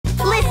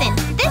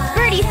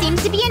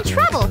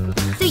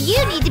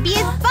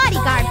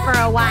for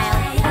a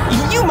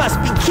while. You must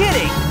be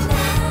kidding!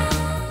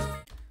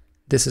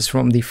 This is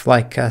from the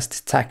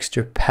Flycast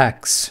Texture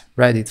Packs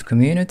Reddit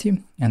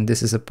community, and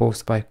this is a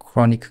post by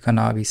Chronic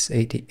Cannabis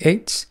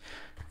 88.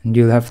 And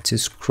you'll have to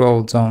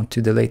scroll down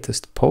to the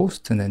latest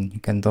post, and then you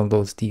can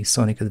download the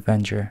Sonic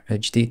Adventure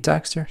HD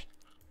texture.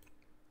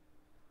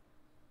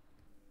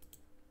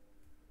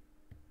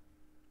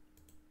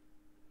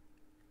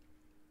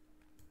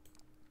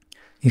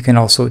 You can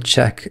also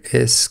check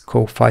his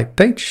Ko-Fi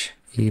page.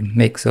 He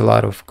makes a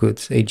lot of good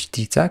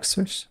HD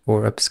textures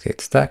or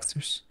upscale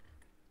textures.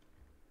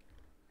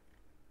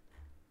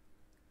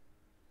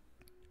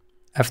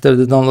 After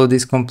the download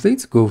is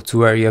complete, go to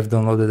where you have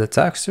downloaded the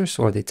textures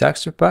or the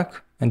texture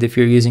pack. And if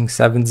you're using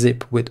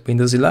 7-zip with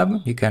Windows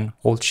 11, you can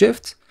hold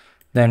Shift,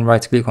 then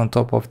right click on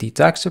top of the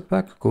texture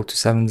pack, go to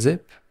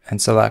 7-zip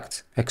and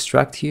select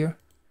Extract here.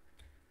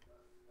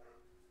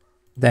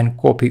 Then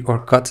copy or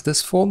cut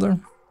this folder,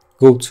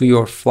 go to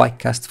your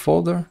Flycast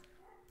folder,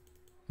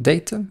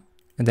 Data,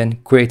 and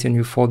then create a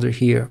new folder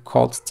here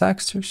called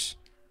Textures.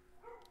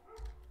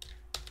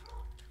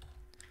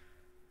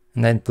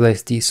 And then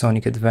place the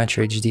Sonic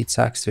Adventure HD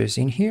textures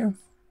in here.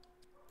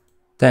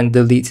 Then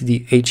delete the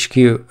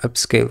HQ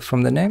upscale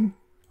from the name.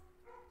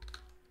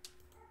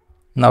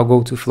 Now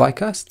go to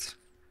Flycast,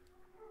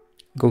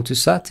 go to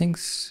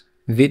Settings,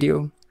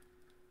 Video,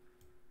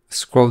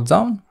 scroll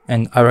down,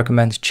 and I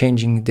recommend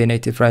changing the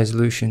native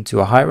resolution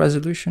to a high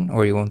resolution,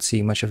 or you won't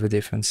see much of a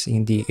difference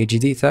in the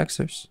HD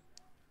textures.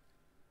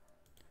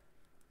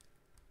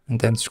 And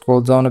then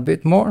scroll down a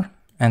bit more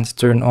and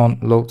turn on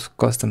Load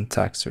Custom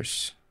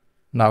Textures.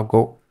 Now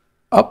go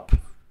up,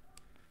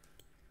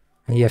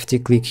 and you have to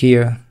click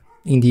here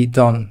in the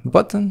Done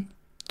button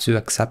to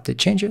accept the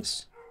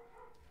changes.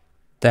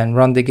 Then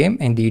run the game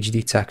and the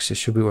HD texture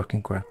should be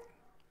working correctly.